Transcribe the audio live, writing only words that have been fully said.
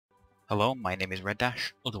Hello, my name is Red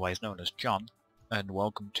Dash, otherwise known as John, and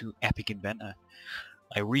welcome to Epic Inventor.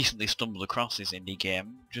 I recently stumbled across this indie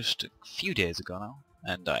game just a few days ago now,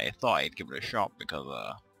 and I thought I'd give it a shot because,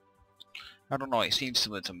 I don't know, it seems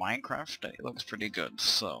similar to Minecraft and it looks pretty good,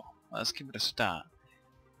 so let's give it a start.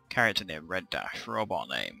 Character name Red Dash, robot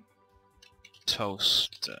name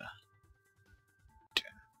Toaster.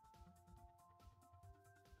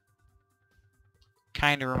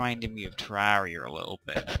 Kinda reminding me of Terraria a little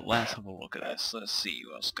bit, but let's have a look at this. Let's see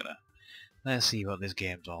what this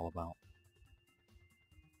game's all about.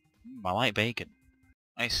 I like bacon.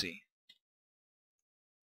 I see.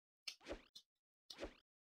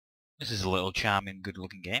 This is a little charming,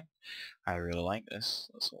 good-looking game. I really like this.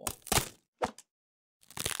 That's all.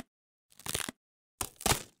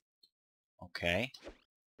 Okay.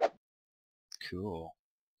 Cool.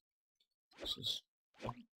 This is...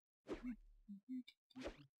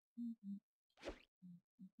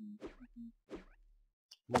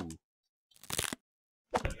 Ooh.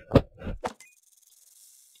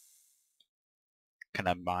 Can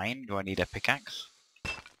I mine? Do I need a pickaxe?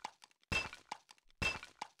 I'm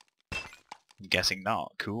guessing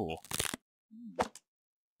not. Cool.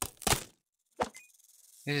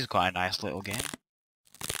 This is quite a nice little game.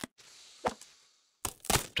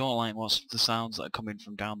 Don't like what's the sounds that are coming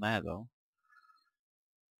from down there though.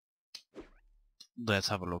 Let's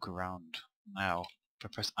have a look around. Now, if I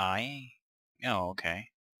press I... Oh, okay.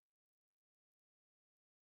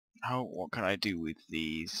 What can I do with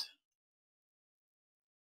these?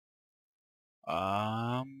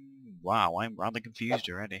 Wow, I'm rather confused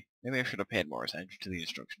already. Maybe I should have paid more attention to the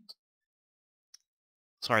instructions.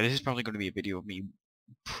 Sorry, this is probably going to be a video of me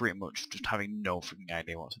pretty much just having no freaking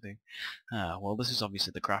idea what to do. Well, this is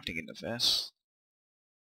obviously the crafting interface.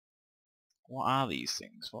 What are these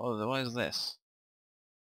things? What is this?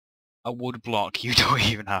 A wood block. You don't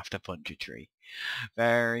even have to punch a tree.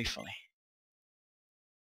 Very funny.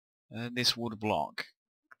 This wood block,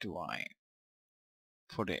 do I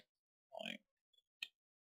put it like...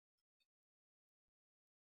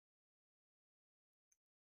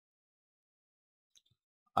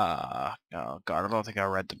 oh god, I don't think I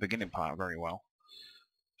read the beginning part very well.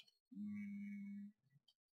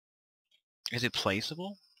 Is it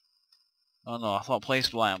placeable? Oh no, I thought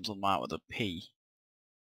placeable items were marked with a P.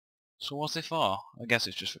 So what's it for? I guess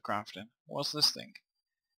it's just for crafting. What's this thing?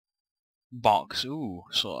 Box. Ooh,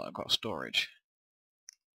 so I've got storage.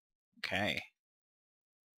 Okay.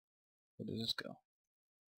 Where does this go?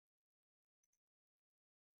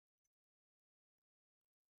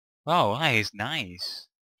 Oh, that is nice.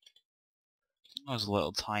 There's a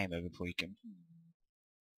little timer before you can...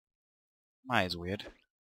 That is weird.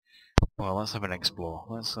 Well, let's have an explore.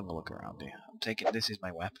 Let's have a look around here. I'm taking... This is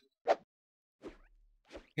my weapon.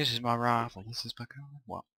 This is my rifle. This is my gun.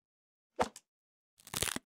 What?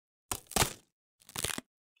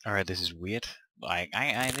 Alright, this is weird. Like,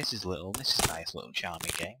 this is a nice little charming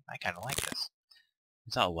game. I kinda like this.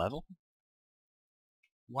 Is that a level?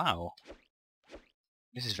 Wow.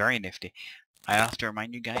 This is very nifty. I have to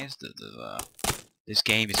remind you guys that this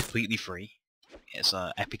game is completely free. It's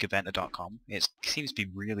epicadventure.com. It seems to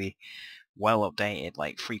be really well updated,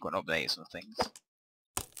 like frequent updates and things.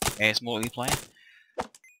 It's multiplayer,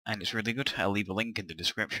 and it's really good. I'll leave a link in the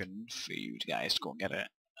description for you guys to go and get it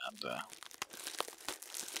and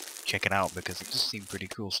check it out because it just seemed pretty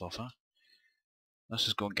cool so far. Let's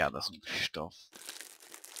just go and gather some stuff.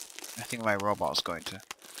 I think my robot's going to.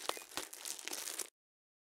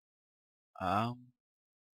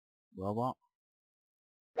 Robot?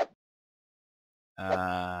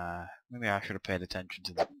 Maybe I should have paid attention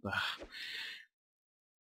to the...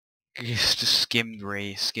 Just skimmed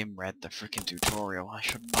read the freaking tutorial. I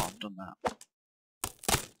should not have done that.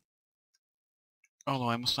 Although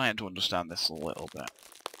I'm starting to understand this a little bit.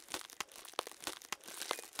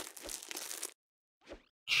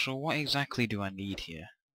 So what exactly do I need here?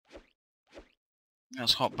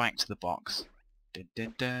 Let's hop back to the box. Dun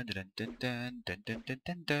dun dun dun dun dun dun dun dun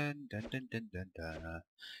dun dun dun dun dun dun dun.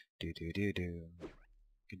 Do do do do.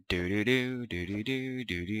 Do do do do do do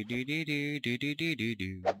do do do do do do do do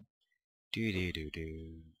do. Do do do do.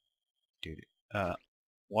 Do do.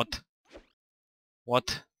 What?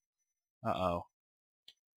 What? Uh-oh.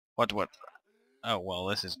 What? Oh, well,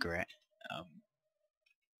 this is great.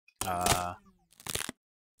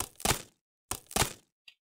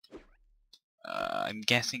 I'm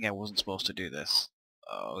guessing I wasn't supposed to do this.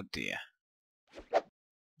 Oh dear. I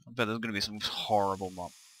bet there's gonna be some horrible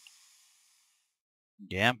mob.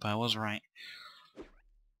 Yep, I was right.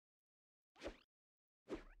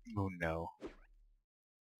 Oh no.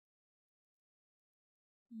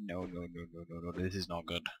 No, this is not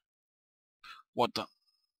good. What the?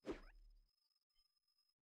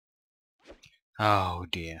 Oh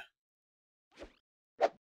dear.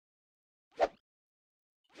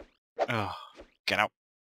 Oh, get out.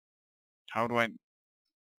 How do I...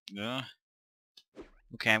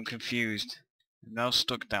 Okay, I'm confused. I'm now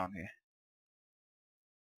stuck down here.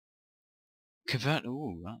 Convert...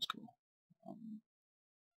 Ooh, that's cool.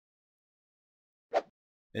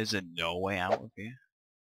 Is there no way out of here?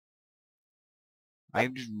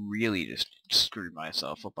 I've just screwed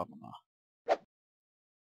myself up, haven't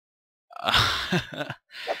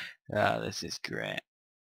I? This is great.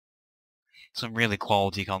 Some really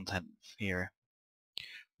quality content here.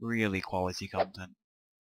 Really quality content.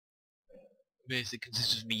 Basically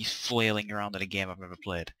consists of me flailing around in a game I've never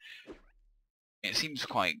played. It seems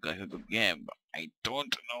quite like a good game, but I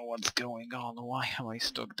don't know what's going on. Why am I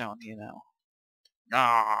stuck down here now? No!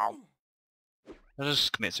 I'll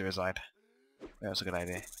just commit suicide. That's a good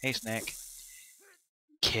idea. Hey, Snake.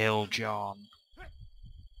 Kill John.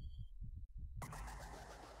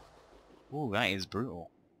 Ooh, that is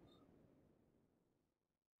brutal.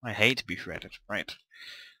 I hate to be shredded. Right.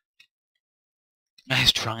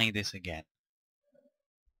 Let's try this again.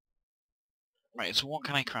 Right, so what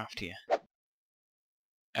can I craft here?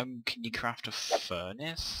 Can you craft a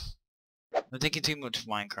furnace? I'm thinking too much of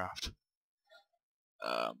Minecraft.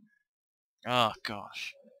 Oh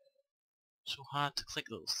gosh. So hard to click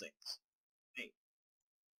those things. Hey,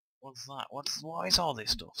 what's that? What is all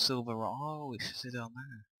this stuff? Silver rock? Oh, it's down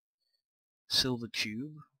there. Silver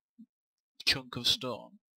tube? Chunk of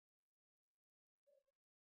stone?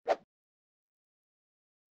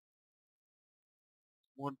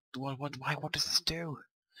 What does this do?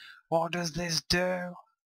 What does this do?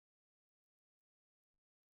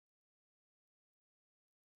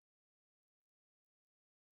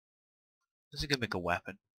 This is gonna make a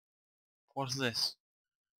weapon. What's this?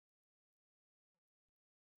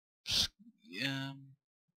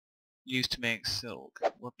 Used to make silk.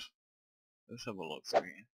 What? Let's have a look through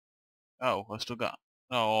here. Oh, I still got...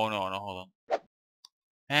 Oh, no, hold on.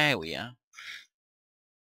 There we are.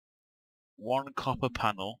 One copper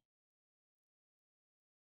panel.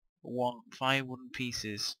 5 wooden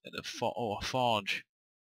pieces and a forge.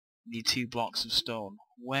 Need 2 blocks of stone.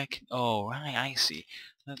 Where can... Oh, right, I see.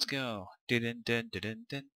 Let's go. Dun dun dun dun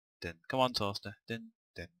dun dun. Come on, Toaster. Dun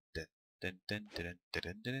dun dun dun dun dun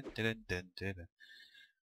dun dun dun dun dun dun.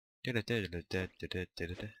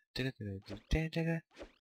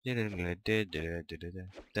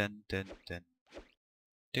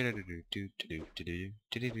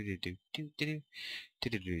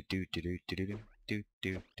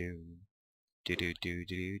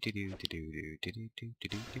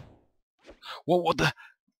 What the?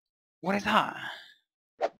 What is that?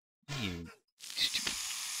 You stupid.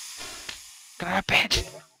 Can I have a bitch?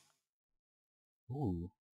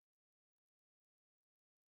 Ooh.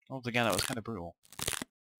 Once again, that was kind of brutal.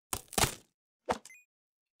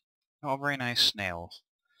 Oh, very nice snails.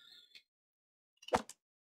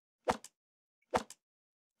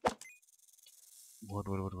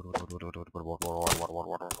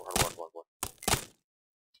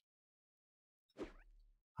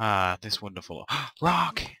 Ah, this wonderful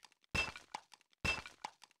rock.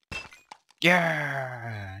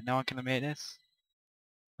 Yeah. Now I can make this.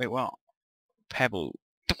 Wait, what? Pebble.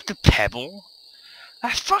 The pebble? A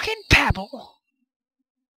fucking pebble?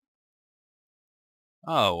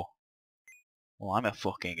 Oh. Well, I'm a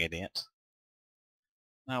fucking idiot.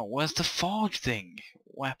 Now, where's the forge thing?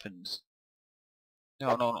 Weapons.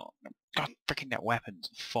 No. God, freaking that weapons.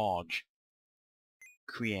 Forge.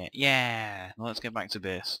 Create. Yeah. Well, let's get back to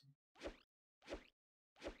base.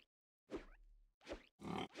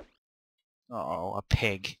 Uh-oh, a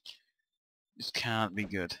pig. This can't be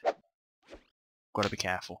good. Gotta be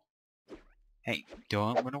careful. Hey,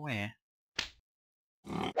 don't run away.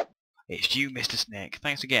 It's you, Mr. Snake.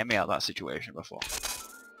 Thanks for getting me out of that situation before.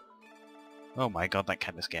 Oh my god, that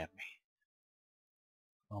kinda scared me.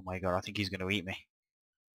 Oh my god, I think he's gonna eat me.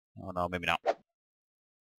 Oh no, maybe not.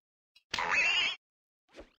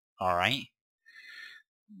 Alright.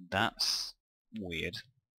 That's weird.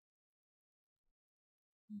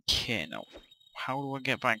 Okay, now, how do I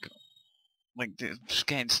get back? Like, I'm just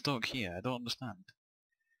getting stuck here, I don't understand.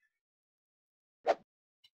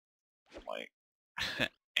 Like,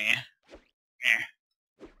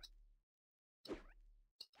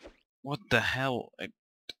 What the hell?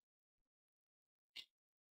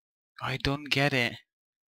 I don't get it.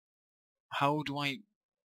 How do I...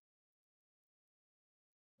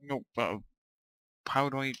 No, how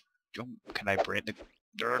do I jump? Can I break the...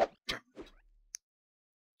 Do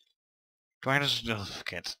I just... Oh,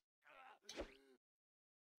 forget.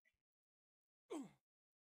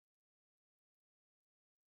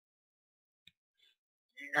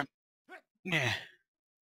 Yeah.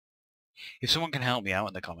 If someone can help me out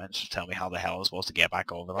in the comments, just tell me how the hell I'm supposed to get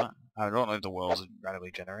back over that. I don't know if the world's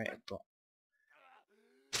randomly generated, but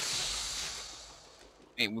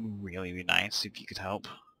it would really be nice if you could help,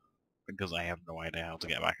 because I have no idea how to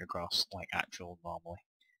get back across, like actual normally.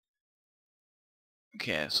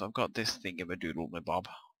 Okay, so I've got this thingamadoodle-my-bob.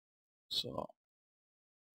 So,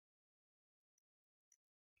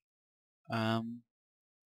 the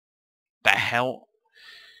hell?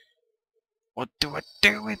 What do I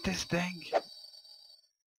do with this thing?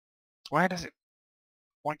 Why does it?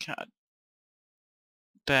 Why can't I?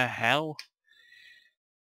 The hell?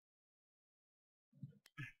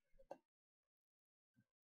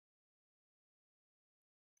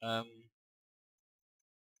 Um,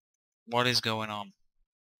 what is going on?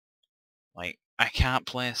 Like, I can't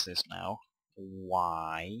place this now.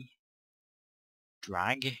 Why?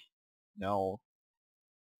 Drag? No.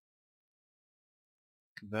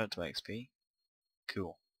 Convert to XP?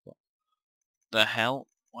 Cool. What the hell?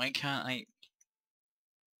 Why can't I?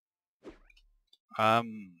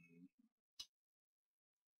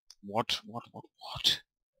 What?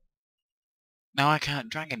 Now I can't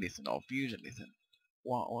drag anything or fuse anything.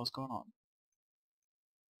 What's going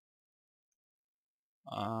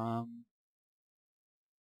on?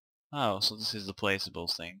 Oh, so this is the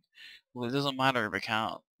placeables thing. Well, it doesn't matter if I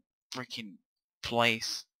can't freaking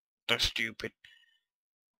place the stupid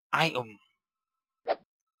item.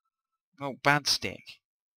 Oh, bad stick.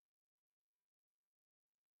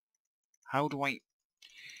 How do I...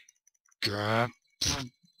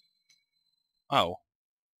 Oh,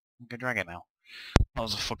 I can drag it now. That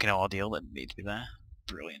was a fucking ordeal that didn't need to be there.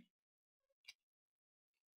 Brilliant.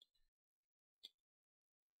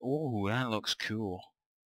 Oh, that looks cool.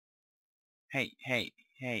 Hey,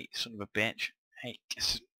 son of a bitch. Hey,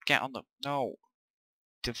 get on the... No.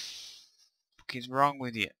 The fuck is wrong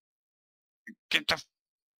with you? Get the...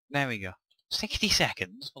 There we go. 60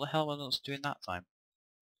 seconds? What the hell was I doing that time?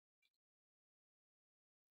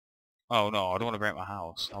 Oh no, I don't want to break my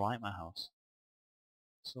house. I like my house.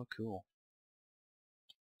 So cool.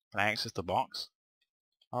 Can I access the box?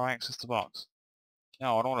 How do I access the box?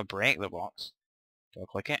 No, I don't want to break the box. Do I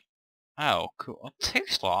click it? Oh, cool. 2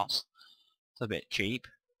 slots? It's a bit cheap.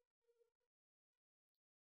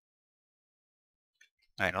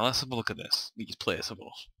 Alright, now let's have a look at this. These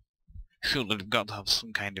placeables. Surely they've got to have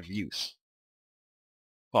some kind of use.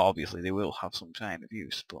 Well, obviously they will have some kind of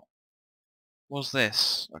use, but... Was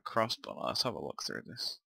this a crossbar? Let's have a look through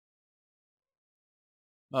this.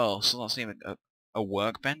 Oh, so that's even a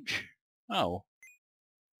workbench? Oh.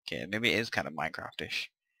 Okay, maybe it is kind of Minecraft-ish.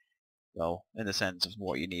 Well, in the sense of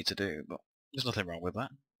what you need to do, but there's nothing wrong with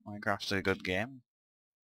that. Minecraft's a good game,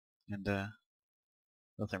 and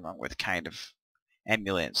nothing wrong with kind of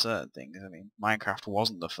emulating certain things. I mean, Minecraft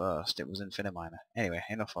wasn't the first, it was Infiniminer. Anyway,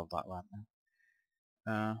 enough of that rant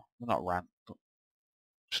now. Well, not rant, but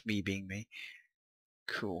just me being me.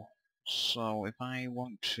 Cool. So, if I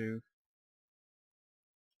want to...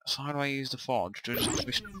 So how do I use the forge? Do I just have to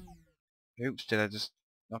be... Oops, did I just...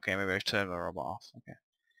 Okay, maybe I turned the robot off. Okay.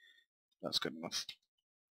 That's good enough.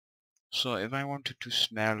 So, if I wanted to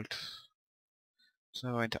smelt... So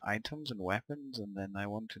I went to items and weapons, and then I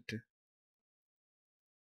wanted to...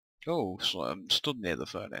 Oh, so I'm stood near the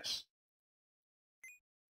furnace.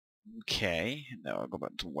 Okay, now I'll go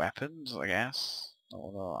back to weapons, I guess.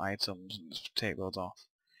 All the items and just take those off.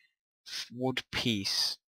 Wood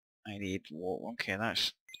piece. I need wood. Okay,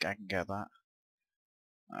 that's... I can get that.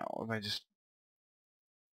 Now, if I just...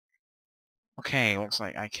 Okay, looks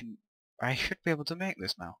like I can... I should be able to make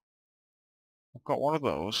this now. I've got one of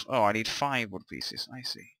those. Oh, I need 5 wood pieces. I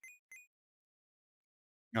see.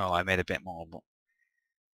 Oh, I made a bit more, but...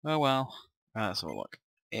 Oh well. Let's have a look.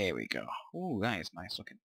 Here we go. Ooh, that is nice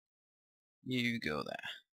looking. You go there.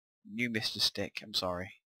 You Mr. Stick, I'm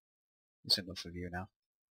sorry. It's enough of you now.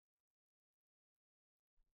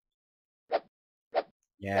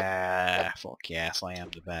 Yeah, fuck yes, I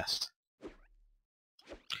am the best.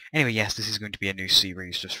 Anyway, yes, this is going to be a new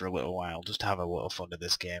series just for a little while, just to have a little fun in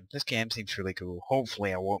this game. This game seems really cool.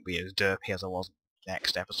 Hopefully I won't be as derpy as I was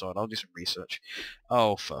next episode. I'll do some research.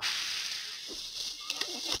 Oh, for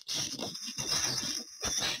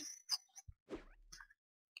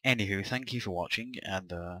Anywho, thank you for watching,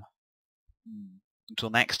 and until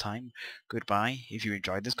next time, goodbye. If you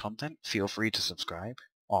enjoyed this content, feel free to subscribe,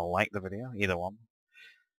 or like the video, either one,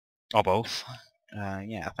 or both.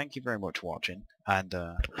 Yeah, thank you very much for watching, and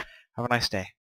have a nice day.